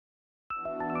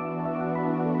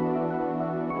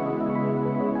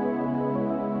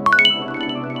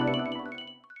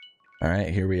All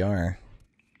right, here we are.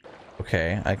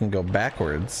 Okay, I can go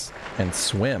backwards and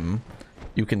swim.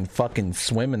 You can fucking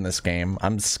swim in this game.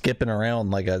 I'm skipping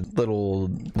around like a little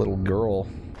girl.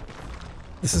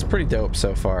 This is pretty dope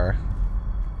so far.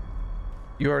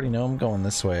 You already know I'm going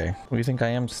this way. What do you think I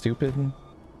am, stupid?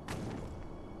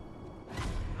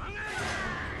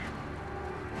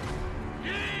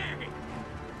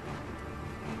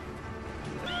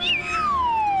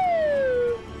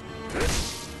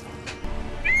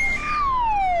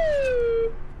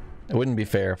 It wouldn't be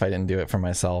fair if I didn't do it for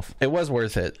myself. It was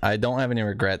worth it. I don't have any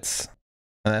regrets.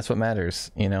 And that's what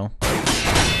matters, you know?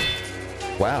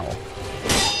 Wow.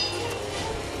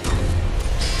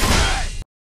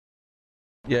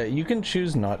 Yeah, you can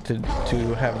choose not to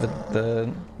have the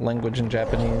language in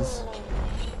Japanese.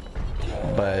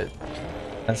 But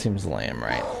that seems lame,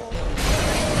 right?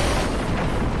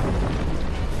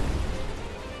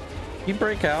 You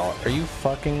break out? Are you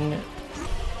fucking...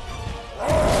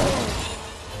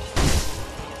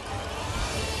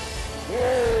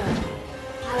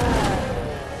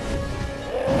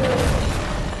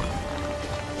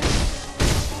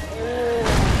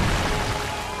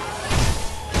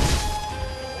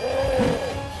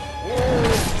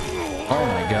 Oh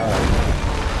my god.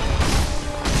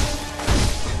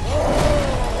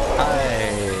 I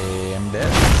am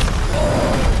dead.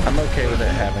 I'm okay with it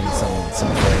having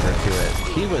some flavor to it.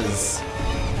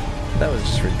 That was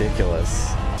just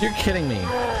ridiculous. You're kidding me.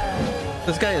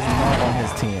 This guy is not on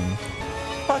his team.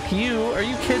 Fuck you, are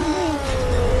you kidding me?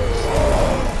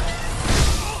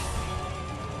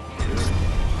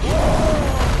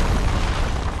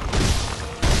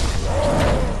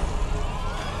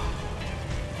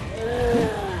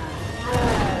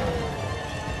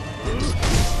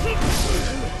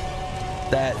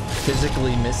 That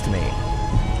physically missed me.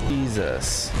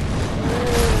 Jesus.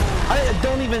 I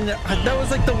don't even... That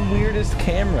was like the weirdest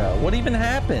camera. What even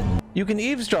happened? You can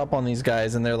eavesdrop on these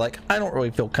guys and they're like, I don't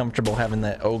really feel comfortable having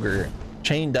that ogre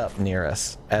chained up near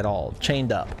us at all.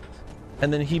 Chained up.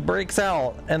 And then he breaks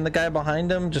out and the guy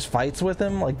behind him just fights with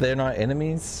him like they're not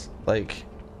enemies. Like,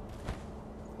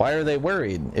 why are they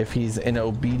worried if he's an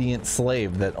obedient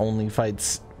slave that only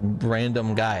fights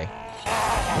random guy?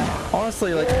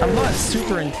 Honestly, like, I'm not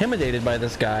super intimidated by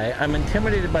this guy. I'm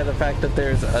intimidated by the fact that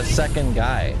there's a second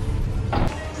guy.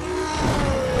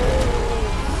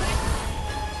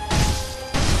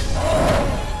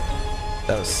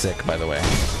 That was sick, by the way.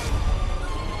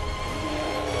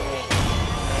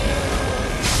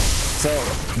 So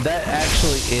that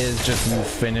actually is just you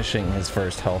finishing his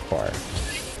first health bar.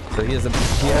 So he has 1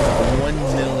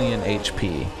 million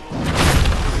HP.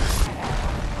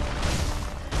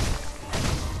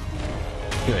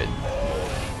 Good.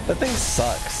 That thing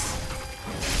sucks.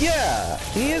 Yeah,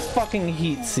 he is fucking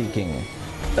heat seeking.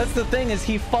 That's the thing, is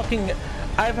he fucking...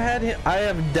 I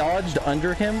have dodged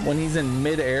under him when he's in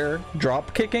mid-air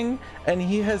drop kicking, and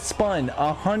he has spun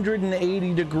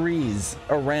 180 degrees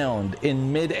around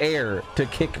in mid-air to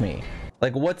kick me.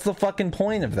 Like, what's the fucking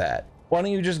point of that? Why don't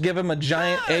you just give him a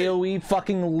giant AoE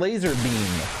fucking laser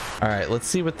beam? All right, let's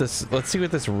see what this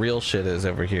real shit is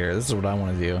over here. This is what I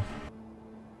want to do.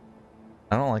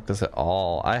 I don't like this at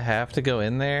all. I have to go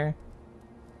in there.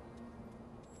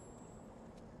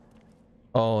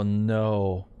 Oh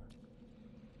no.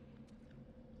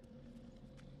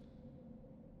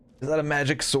 Is that a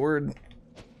magic sword?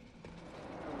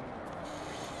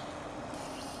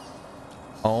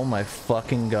 Oh my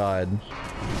fucking god.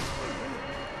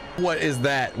 What is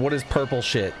that? What is purple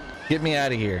shit? Get me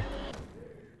out of here.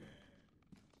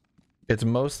 It's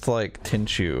most like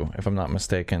Tenchu, if I'm not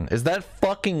mistaken. Is that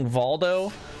fucking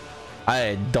Valdo?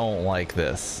 I don't like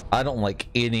this. I don't like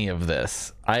any of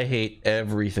this. I hate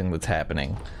everything that's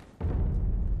happening.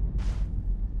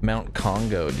 Mount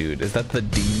Congo, dude. Is that the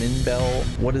demon bell?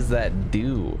 What does that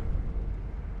do?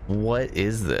 What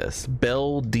is this?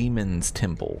 Bell Demon's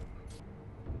Temple.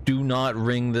 Do not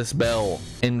ring this bell.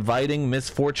 Inviting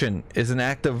misfortune is an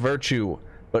act of virtue,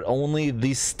 but only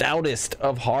the stoutest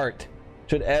of heart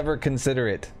should ever consider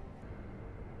it.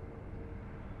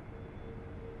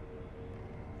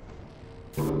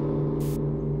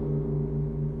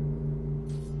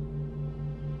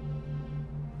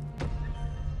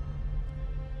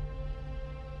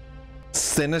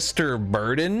 Sinister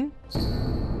burden?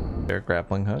 Air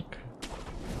grappling hook.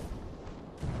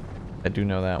 I do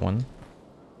know that one.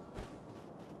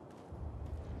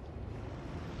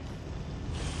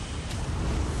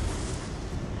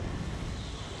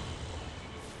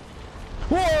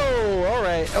 Whoa!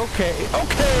 Alright, okay,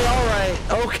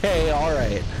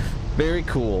 alright. Very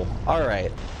cool.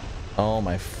 Alright. Oh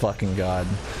my fucking god.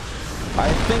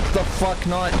 I think the fuck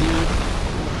not, dude.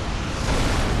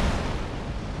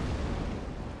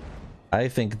 I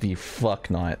think the fuck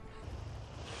not.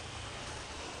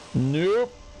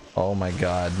 Nope. Oh my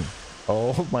god.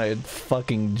 Oh my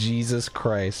fucking Jesus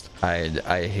Christ. I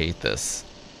hate this.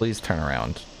 Please turn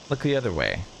around. Look the other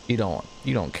way. You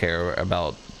don't care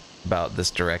about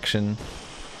this direction.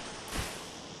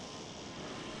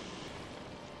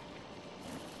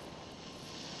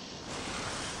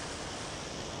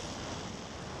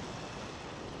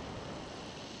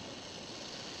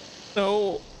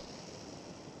 No.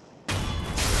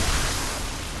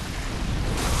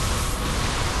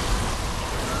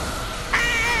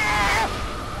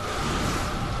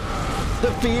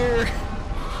 The fear.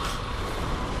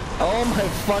 Oh my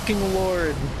fucking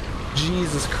lord.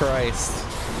 Jesus Christ.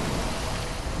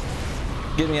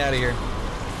 Get me out of here.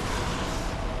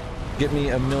 Get me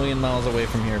a million miles away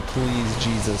from here, please,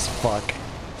 Jesus. Fuck.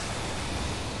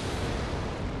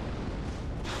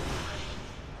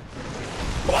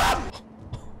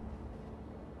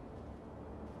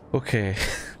 Okay.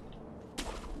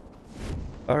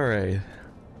 All right.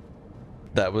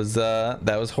 That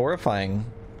was horrifying.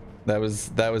 That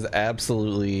was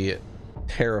absolutely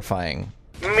terrifying.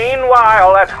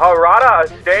 Meanwhile, at Harada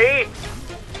Estate.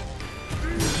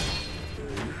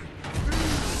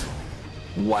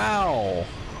 Wow.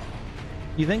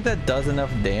 You think that does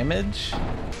enough damage?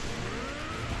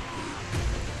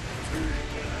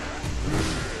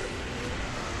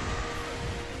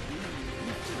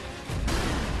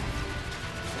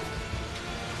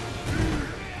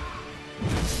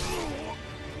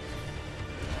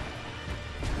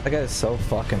 That guy is so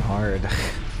fucking hard.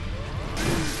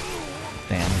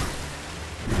 Damn.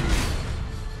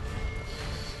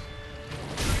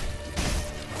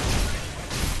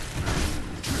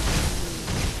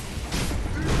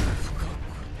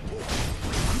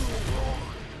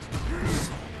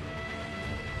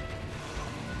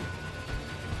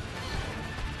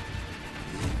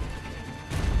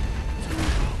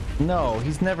 No,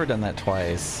 he's never done that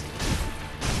twice.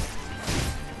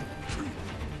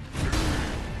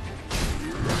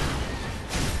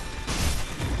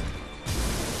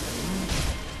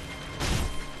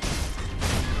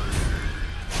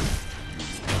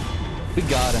 We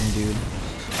got him, dude.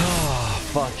 Oh,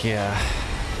 fuck yeah.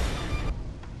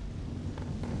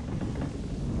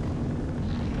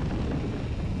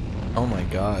 Oh my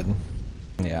god.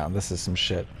 Yeah, this is some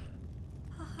shit.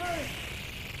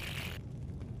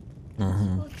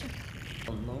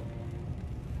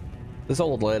 This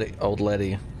old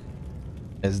lady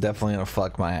is definitely gonna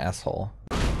fuck my asshole.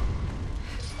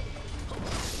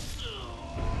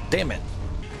 Damn it.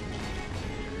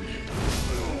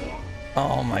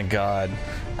 Oh my god.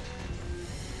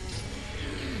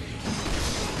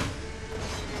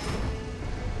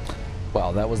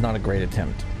 Wow, that was not a great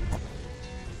attempt.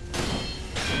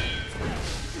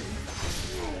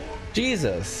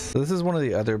 Jesus. This is one of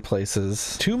the other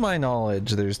places. To my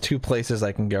knowledge, there's two places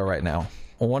I can go right now.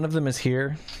 One of them is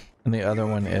here, and the other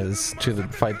one is to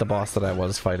fight the boss that I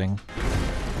was fighting.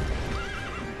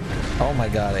 Oh my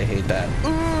god, I hate that.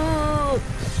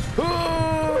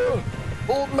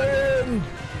 Old man!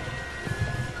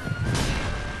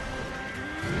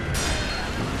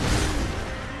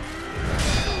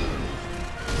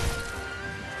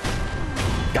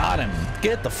 Got him!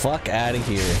 Get the fuck out of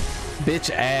here.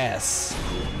 Bitch ass.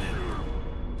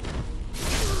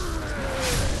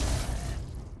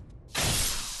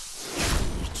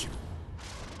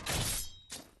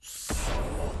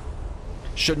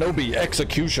 Shinobi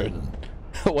execution.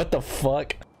 What the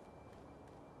fuck?